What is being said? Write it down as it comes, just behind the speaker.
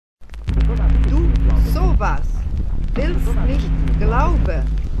sowas. Willst nicht glauben.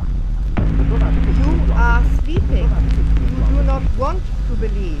 You are sleeping. You do not want to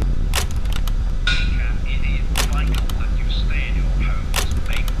believe. It is vital that you stay in your homes.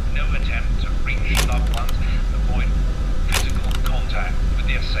 Make no attempt to reach loved ones. Avoid physical contact with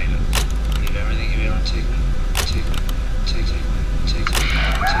the assailants. Leave everything you want. Take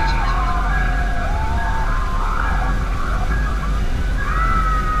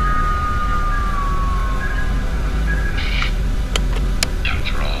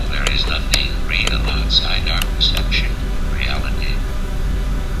After all, there is nothing real outside our perception. Reality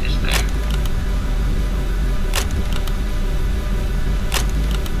is there.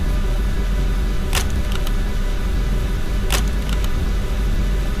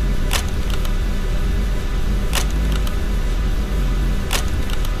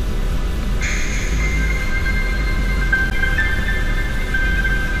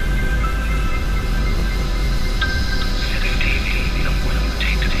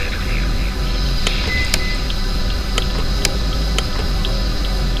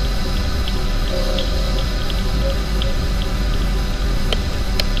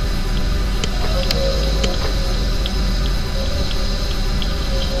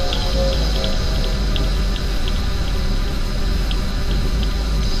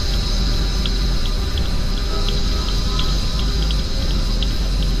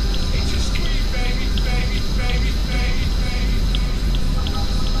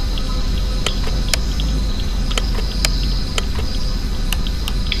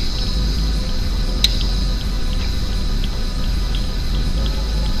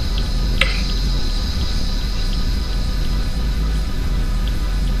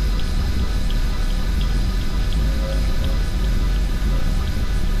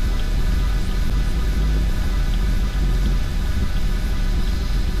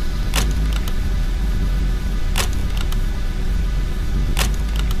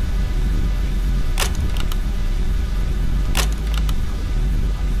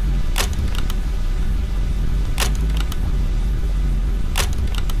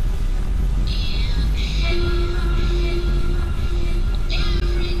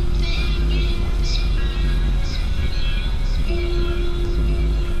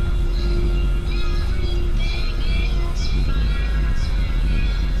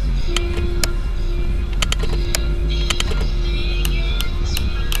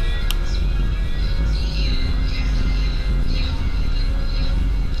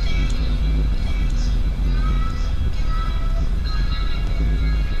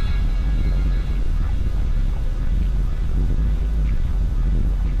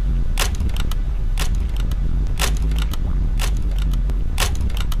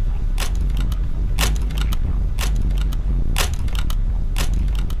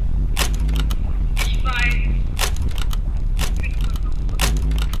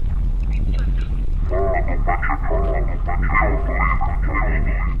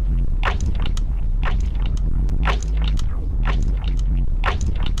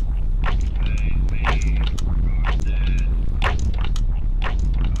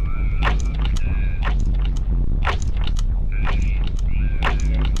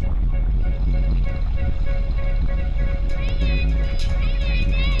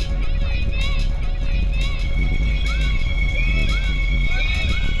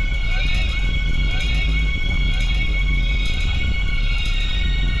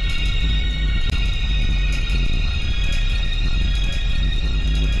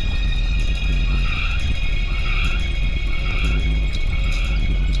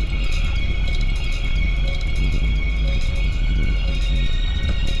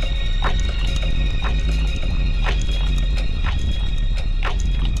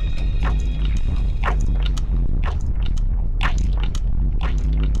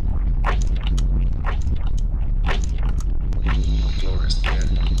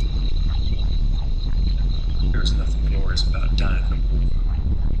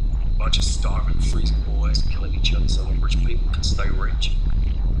 Freezing boys killing each other so the rich people can stay rich.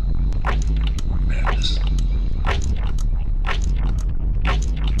 Madness.